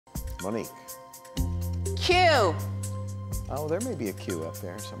Monique. Q. Oh, there may be a Q up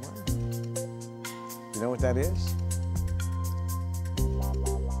there somewhere. You know what that is?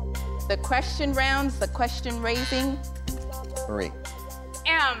 The question rounds, the question raising. Marie.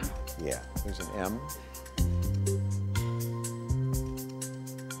 M. Yeah, there's an M.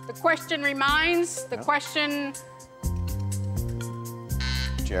 The question reminds, the question...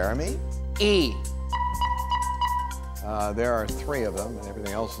 Jeremy. E. There are 3 of them, and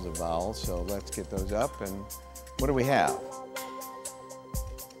everything else is a vowel, so let's get those up. And what do we have?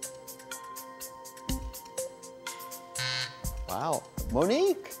 Wow,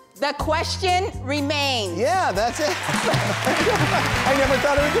 Monique. The question remains. Yeah, that's it. I never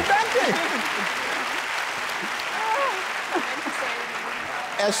thought it would get back to you.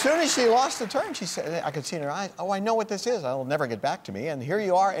 As soon as she lost the turn, she said, I could see in her eyes, oh, I know what this is. It'll never get back to me. And here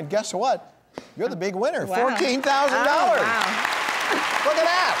you are, and guess what? You're the big winner, wow. $14,000. Oh, wow. Look at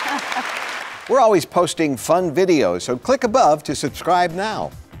that. We're always posting fun videos, so click above to subscribe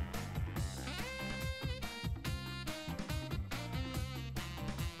now.